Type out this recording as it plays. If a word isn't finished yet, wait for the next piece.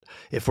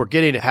If we're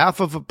getting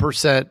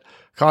 0.5%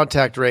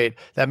 contact rate,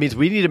 that means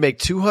we need to make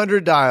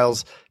 200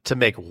 dials to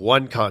make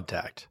one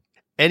contact.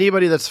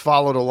 Anybody that's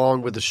followed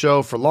along with the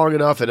show for long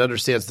enough and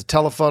understands the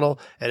telefunnel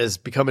and is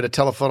becoming a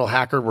telefunnel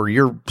hacker where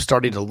you're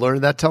starting to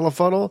learn that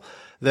telefunnel,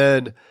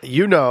 then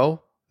you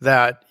know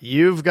that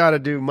you've got to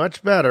do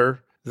much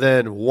better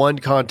than one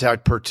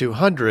contact per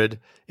 200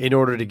 in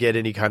order to get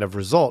any kind of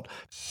result.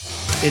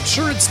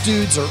 Insurance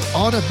dudes are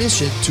on a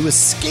mission to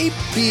escape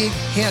being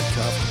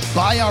handcuffed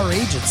by our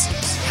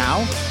agencies.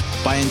 How?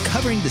 By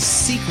uncovering the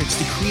secrets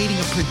to creating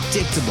a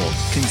predictable,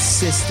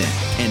 consistent,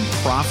 and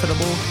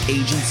profitable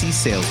agency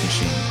sales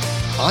machine.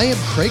 I am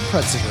Craig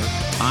Pretzinger.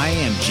 I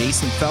am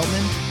Jason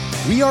Feldman.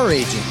 We are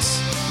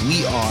agents.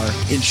 We are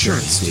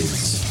insurance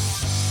dudes.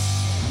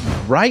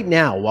 Right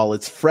now, while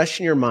it's fresh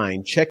in your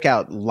mind, check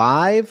out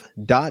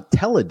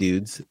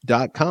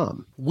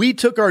live.teledudes.com. We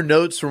took our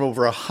notes from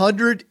over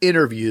 100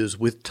 interviews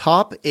with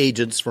top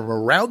agents from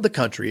around the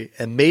country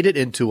and made it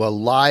into a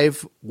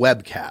live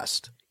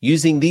webcast.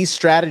 Using these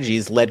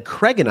strategies led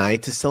Craig and I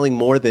to selling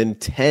more than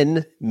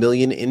 $10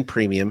 million in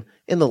premium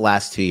in the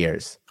last 2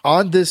 years.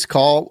 On this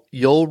call,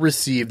 you'll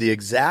receive the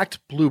exact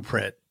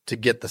blueprint to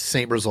get the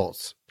same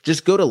results.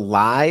 Just go to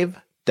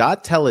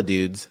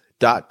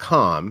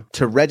live.teledudes.com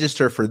to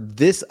register for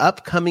this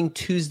upcoming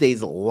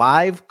Tuesday's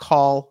live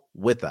call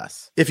with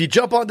us. If you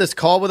jump on this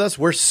call with us,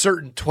 we're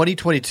certain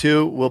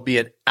 2022 will be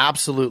an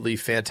absolutely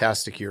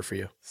fantastic year for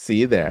you. See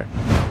you there.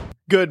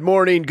 Good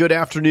morning, good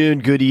afternoon,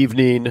 good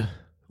evening.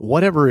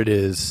 Whatever it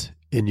is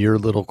in your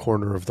little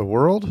corner of the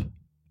world,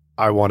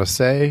 I want to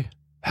say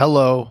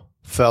hello,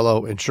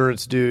 fellow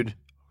insurance dude,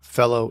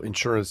 fellow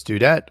insurance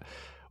dudette,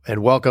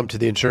 and welcome to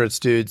the Insurance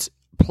Dudes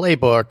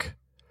Playbook.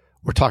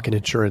 We're talking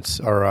insurance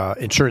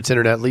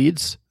internet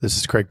leads. This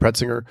is Craig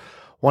Pretzinger.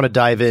 Want to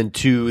dive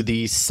into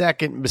the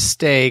second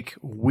mistake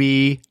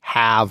we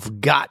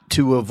have got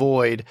to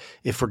avoid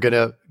if we're going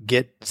to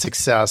get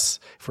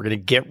success, if we're going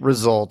to get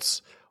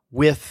results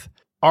with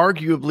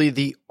arguably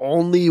the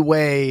only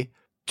way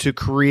to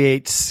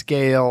create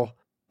scale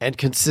and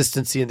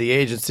consistency in the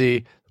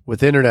agency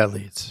with internet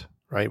leads,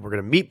 right? We're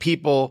going to meet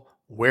people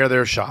where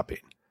they're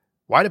shopping.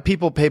 Why do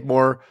people pay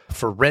more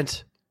for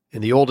rent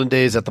in the olden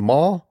days at the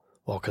mall?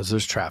 Well, because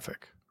there's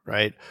traffic,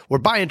 right? We're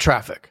buying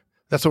traffic.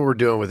 That's what we're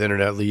doing with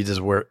internet leads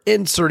is we're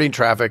inserting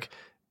traffic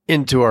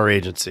into our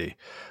agency.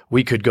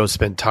 We could go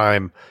spend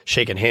time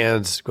shaking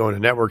hands, going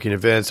to networking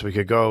events. We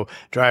could go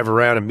drive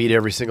around and meet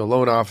every single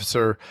loan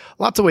officer.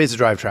 Lots of ways to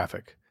drive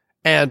traffic.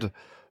 And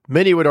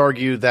many would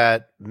argue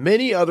that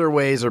many other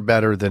ways are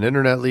better than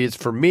internet leads.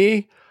 For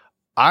me,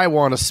 I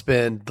want to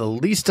spend the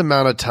least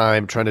amount of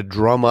time trying to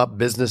drum up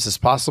business as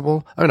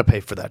possible. I'm going to pay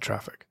for that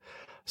traffic.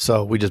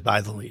 So we just buy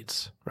the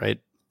leads,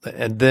 right?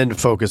 And then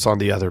focus on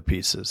the other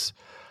pieces.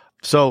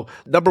 So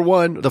number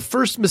one, the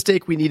first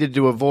mistake we needed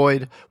to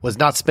avoid was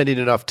not spending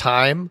enough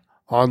time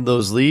on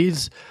those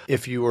leads.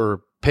 If you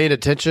were paying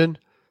attention,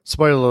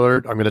 spoiler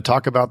alert, I'm going to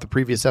talk about the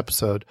previous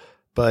episode,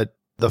 but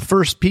the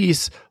first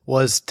piece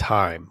was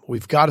time.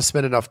 We've got to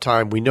spend enough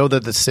time. We know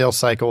that the sales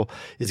cycle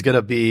is going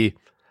to be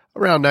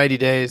around 90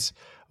 days.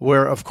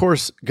 We're, of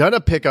course, going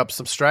to pick up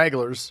some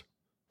stragglers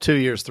 2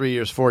 years, 3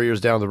 years, 4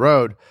 years down the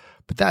road,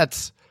 but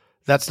that's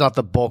not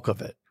the bulk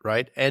of it,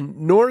 right?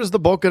 And nor is the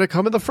bulk going to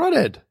come in the front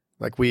end,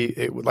 like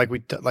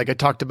I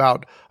talked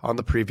about on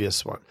the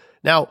previous one.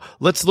 Now,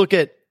 let's look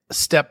at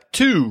step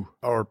two,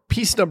 or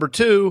piece number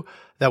two,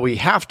 that we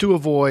have to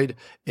avoid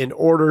in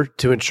order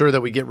to ensure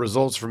that we get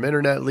results from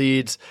internet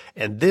leads.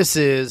 And this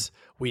is,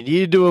 we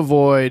need to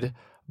avoid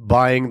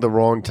buying the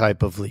wrong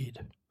type of lead.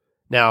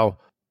 Now,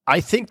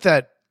 I think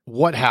that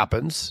what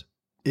happens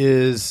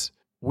is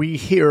we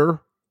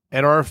hear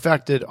and are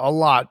affected a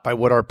lot by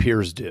what our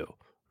peers do,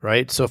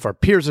 right? So if our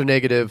peers are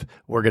negative,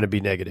 we're going to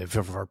be negative.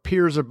 If our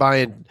peers are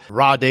buying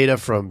raw data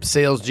from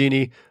Sales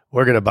Genie,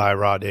 we're going to buy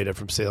raw data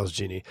from Sales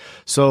Genie.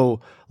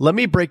 So let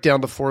me break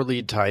down the 4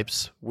 lead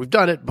types. We've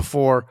done it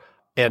before,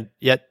 and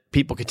yet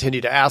people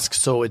continue to ask.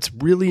 So it's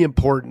really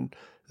important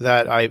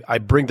that I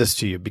bring this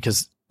to you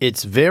because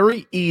it's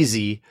very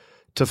easy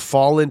to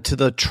fall into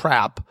the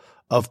trap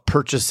of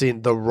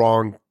purchasing the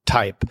wrong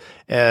type.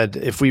 And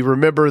if we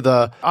remember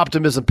the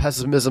optimism,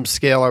 pessimism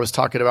scale I was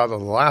talking about the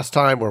last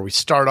time, where we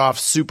start off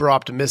super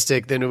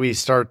optimistic, then we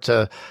start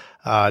to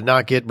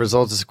not get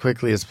results as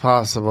quickly as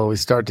possible. We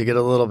start to get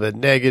a little bit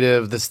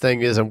negative. This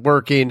thing isn't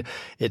working.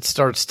 It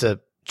starts to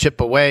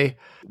chip away.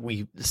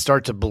 We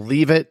start to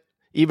believe it,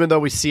 even though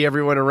we see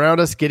everyone around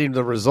us getting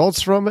the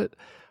results from it.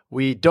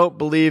 We don't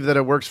believe that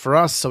it works for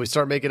us, so we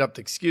start making up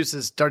the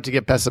excuses, start to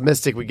get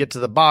pessimistic. We get to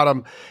the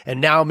bottom,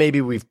 and now maybe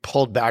we've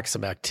pulled back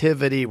some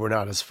activity. We're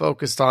not as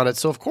focused on it.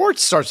 So, of course, it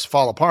starts to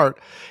fall apart.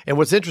 And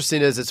what's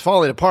interesting is it's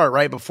falling apart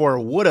right before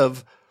it would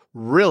have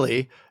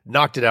really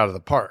knocked it out of the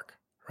park,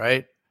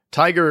 right?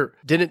 Tiger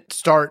didn't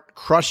start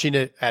crushing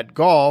it at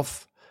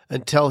golf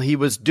until he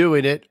was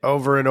doing it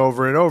over and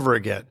over and over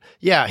again.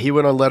 Yeah, he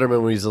went on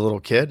Letterman when he was a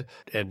little kid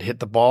and hit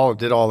the ball and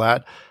did all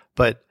that,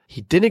 but he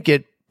didn't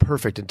get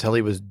perfect until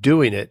he was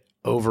doing it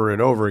over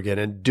and over again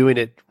and doing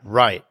it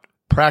right.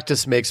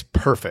 Practice makes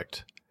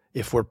perfect.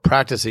 if we're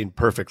practicing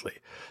perfectly.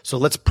 So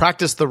let's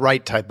practice the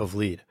right type of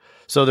lead.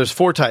 So there's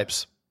 4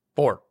 types.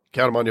 4.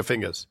 Count them on your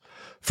fingers.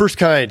 First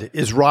kind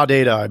is raw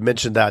data. I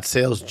mentioned that.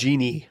 Sales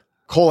Genie,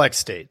 Colex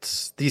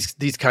states,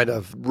 these kind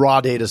of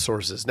raw data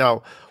sources.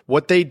 Now,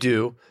 what they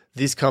do,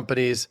 these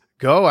companies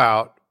go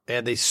out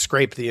and they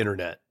scrape the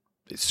internet.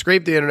 They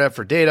scrape the internet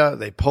for data.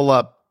 They pull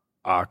up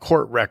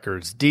court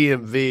records,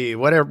 DMV,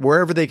 whatever,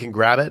 wherever they can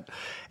grab it,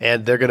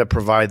 and they're going to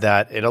provide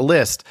that in a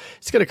list.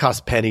 It's going to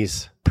cost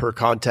pennies per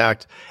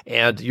contact,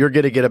 and you're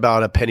going to get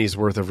about a penny's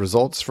worth of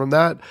results from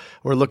that.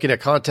 We're looking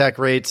at contact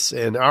rates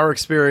in our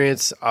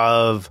experience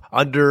of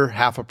under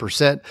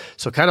 0.5%,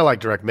 so kind of like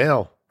direct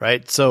mail,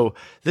 right? So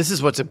this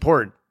is what's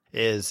important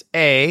is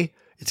A,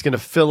 it's going to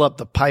fill up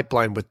the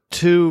pipeline with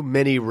too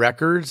many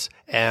records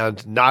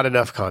and not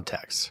enough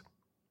contacts,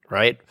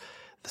 right?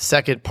 The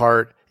second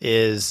part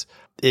is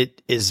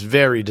it is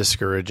very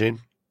discouraging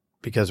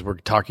because we're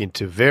talking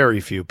to very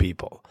few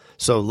people.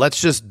 So let's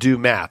just do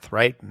math,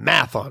 right?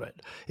 Math on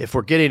it. If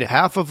we're getting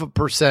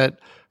 0.5%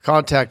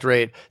 contact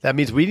rate, that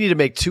means we need to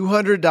make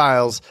 200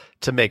 dials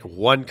to make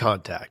 1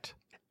 contact.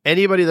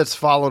 Anybody that's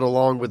followed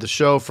along with the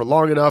show for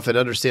long enough and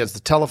understands the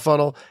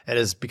telefunnel and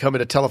is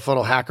becoming a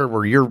telefunnel hacker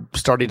where you're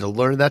starting to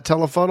learn that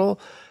telefunnel,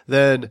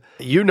 then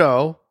you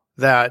know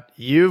that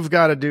you've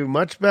got to do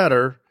much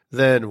better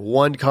than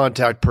 1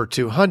 contact per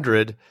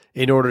 200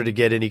 in order to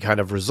get any kind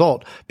of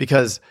result.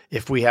 Because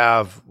if we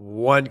have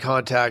 1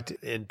 contact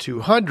in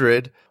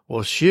 200,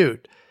 well,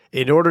 shoot,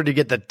 in order to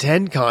get the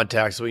 10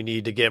 contacts we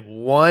need to get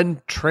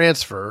 1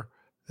 transfer,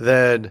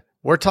 then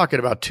we're talking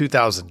about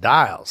 2,000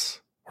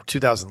 dials or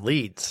 2,000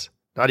 leads,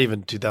 not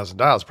even 2,000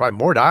 dials, probably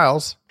more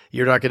dials.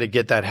 You're not going to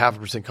get that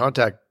 0.5%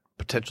 contact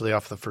potentially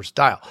off the first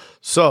dial.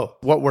 So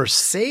what we're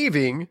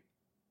saving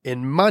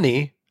in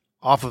money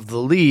off of the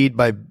lead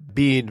by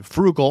being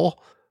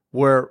frugal,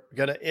 we're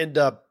going to end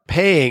up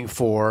paying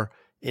for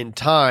in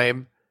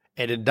time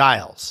and in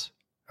dials,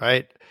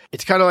 right?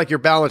 It's kind of like your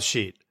balance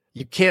sheet.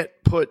 You can't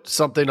put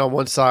something on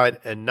one side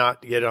and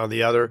not get it on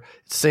the other.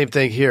 It's the same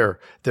thing here.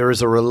 There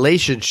is a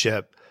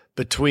relationship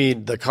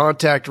between the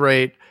contact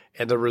rate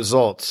and the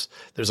results.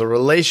 There's a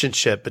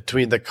relationship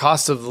between the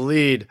cost of the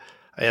lead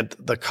and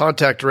the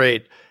contact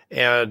rate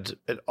and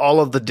all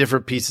of the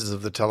different pieces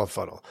of the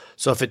telefunnel.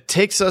 So if it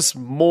takes us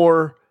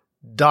more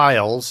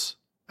dials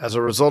as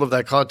a result of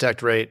that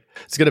contact rate,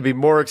 it's going to be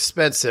more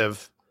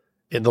expensive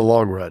in the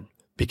long run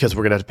because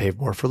we're going to have to pay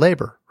more for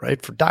labor,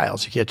 right? For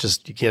dials. You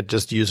can't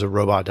just use a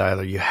robot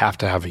dialer. You have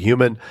to have a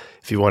human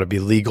if you want to be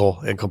legal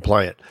and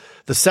compliant.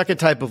 The second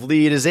type of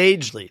lead is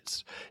aged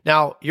leads.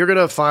 Now, you're going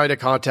to find a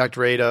contact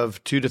rate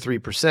of 2 to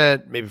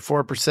 3%, maybe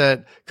 4%,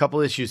 a couple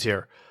issues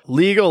here.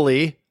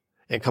 Legally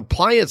and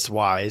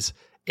compliance-wise,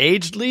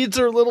 aged leads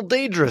are a little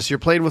dangerous. You're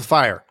playing with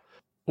fire,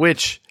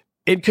 which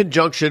in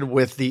conjunction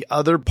with the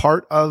other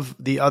part of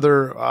the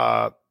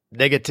other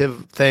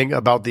negative thing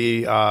about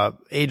the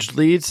aged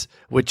leads,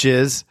 which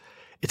is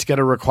it's going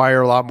to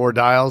require a lot more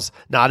dials,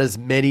 not as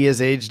many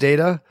as age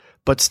data,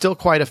 but still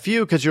quite a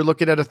few because you're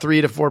looking at a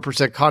 3 to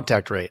 4%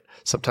 contact rate,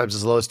 sometimes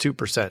as low as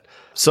 2%.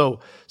 So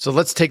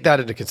let's take that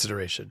into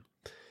consideration.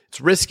 It's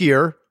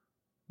riskier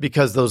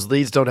because those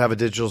leads don't have a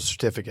digital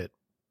certificate.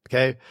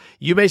 Okay.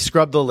 You may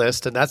scrub the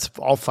list and that's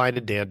all fine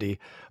and dandy.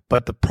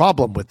 But the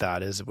problem with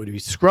that is when you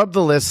scrub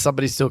the list,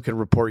 somebody still can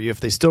report you. If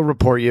they still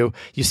report you,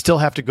 you still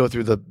have to go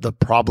through the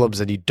problems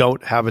and you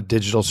don't have a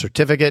digital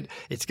certificate.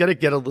 It's going to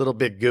get a little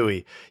bit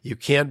gooey. You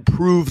can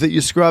prove that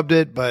you scrubbed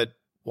it, but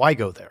why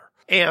go there?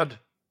 And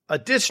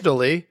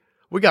additionally,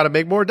 we got to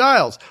make more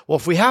dials. Well,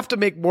 if we have to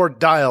make more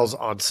dials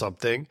on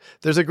something,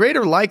 there's a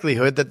greater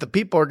likelihood that the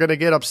people are going to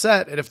get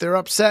upset. And if they're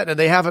upset and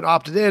they haven't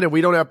opted in and we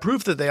don't have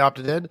proof that they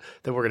opted in,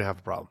 then we're going to have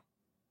a problem.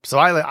 So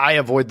I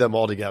avoid them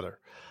altogether.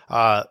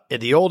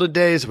 In the olden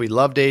days, we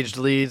loved aged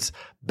leads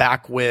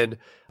back when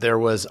there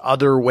was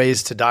other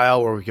ways to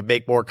dial where we could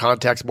make more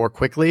contacts more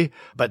quickly.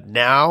 But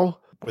now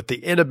with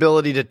the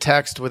inability to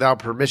text without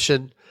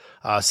permission,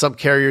 some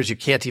carriers, you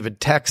can't even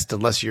text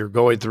unless you're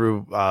going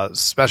through a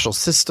special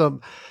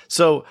system.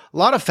 So a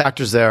lot of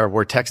factors there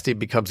where texting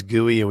becomes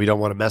gooey and we don't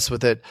want to mess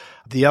with it.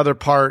 The other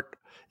part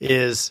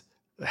is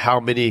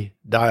how many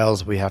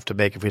dials we have to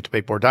make. If we have to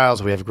make more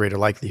dials, we have a greater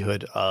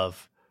likelihood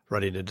of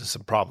running into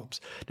some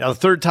problems. Now, the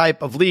third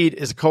type of lead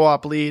is a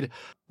co-op lead.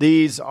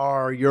 These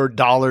are your $1,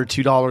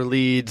 $2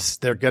 leads.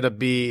 They're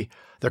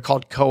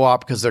called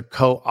co-op because they're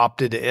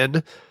co-opted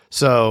in.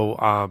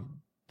 So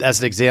as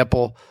an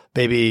example,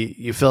 maybe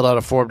you filled out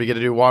a form to get a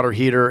new water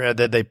heater and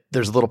then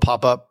there's a little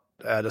pop-up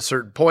at a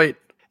certain point,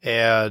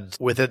 and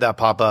within that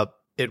pop-up,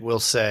 it will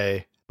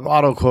say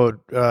auto quote,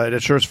 an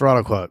insurance for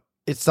auto quote.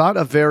 It's not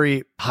a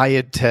very high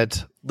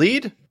intent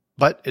lead,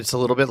 but it's a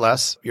little bit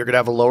less. You're going to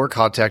have a lower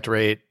contact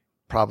rate,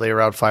 probably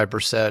around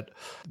 5%.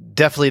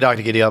 Definitely not going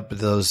to get you up to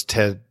those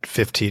 10,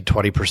 15,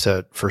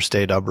 20% first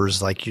day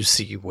numbers like you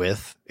see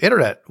with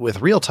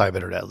real-time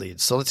internet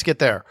leads. So let's get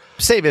there.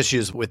 Same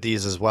issues with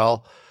these as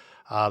well.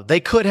 They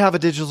could have a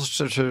digital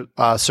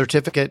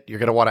certificate. You're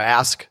going to want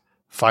to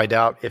find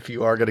out if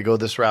you are going to go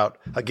this route.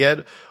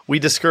 Again, we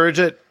discourage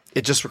it.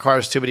 it just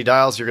requires too many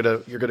dials. You're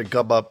gonna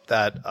gum up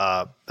that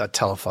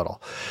telefunnel.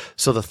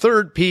 So the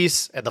third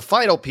piece and the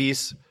final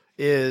piece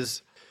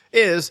is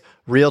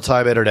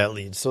real-time internet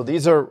leads. So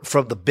these are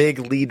from the big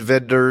lead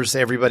vendors.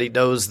 Everybody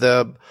knows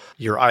them.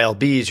 Your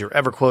ILBs, your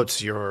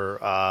EverQuotes,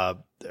 your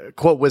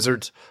Quote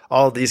Wizards,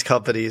 all of these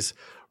companies.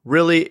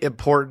 Really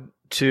important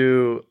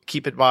to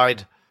keep in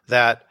mind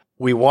that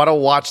we want to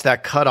watch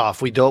that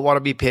cutoff. We don't want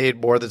to be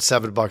paid more than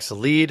 $7 a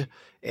lead.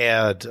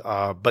 And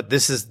but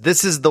this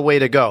is the way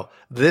to go.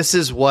 This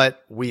is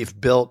what we've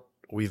built.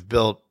 We've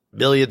built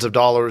millions of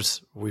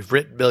dollars. We've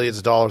written millions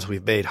of dollars.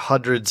 We've made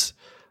hundreds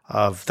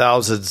of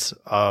thousands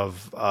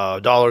of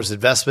dollars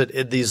investment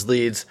in these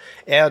leads,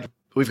 and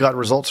we've gotten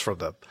results from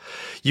them.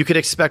 You can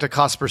expect a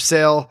cost per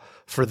sale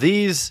for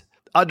these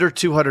under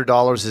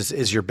 $200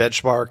 is your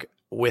benchmark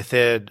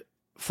within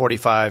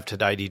 45 to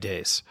 90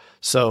 days.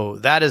 So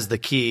that is the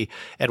key.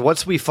 And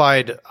once we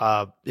find,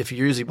 if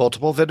you're using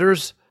multiple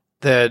vendors,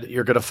 then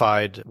you're going to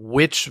find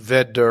which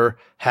vendor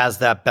has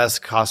that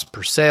best cost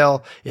per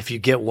sale. If you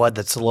get one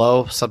that's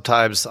low,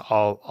 sometimes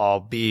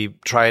I'll be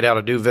trying out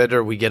a new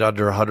vendor. We get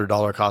under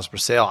 $100 cost per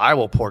sale. I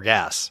will pour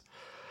gas.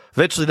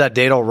 Eventually that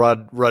data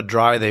will run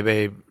dry. They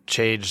may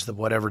change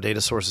whatever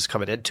data source is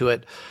coming into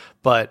it,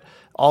 but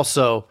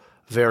also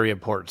very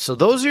important. So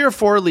those are your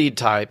 4 lead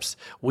types.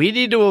 We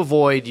need to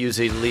avoid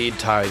using lead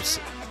types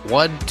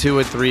 1, 2,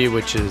 and 3,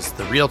 which is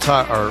the real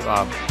time, or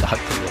not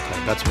the real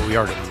time. That's what we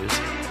are going to use.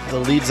 The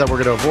leads that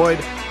we're going to avoid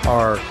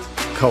are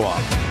co-op.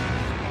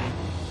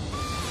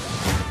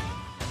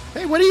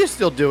 Hey, what are you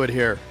still doing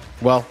here?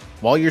 Well,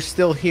 while you're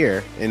still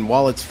here and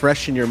while it's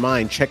fresh in your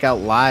mind, check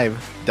out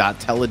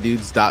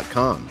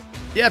live.teledudes.com.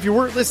 Yeah, if you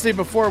weren't listening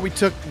before, we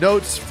took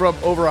notes from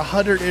over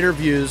 100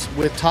 interviews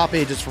with top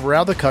agents from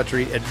around the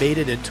country and made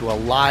it into a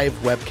live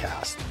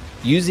webcast.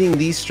 Using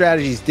these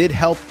strategies did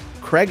help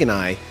Craig and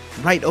I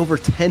write over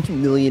 $10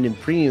 million in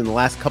premium in the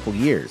last couple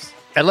years.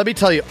 And let me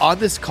tell you, on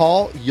this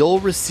call,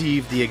 you'll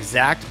receive the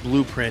exact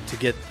blueprint to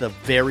get the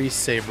very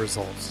same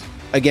results.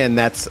 Again,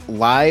 that's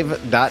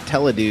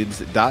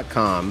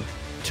live.teledudes.com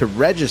to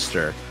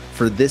register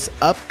for this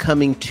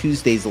upcoming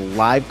Tuesday's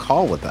live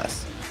call with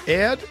us.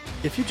 And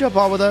if you jump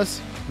on with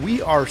us,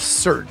 we are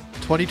certain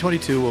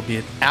 2022 will be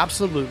an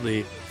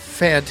absolutely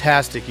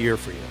fantastic year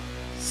for you.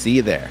 See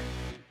you there.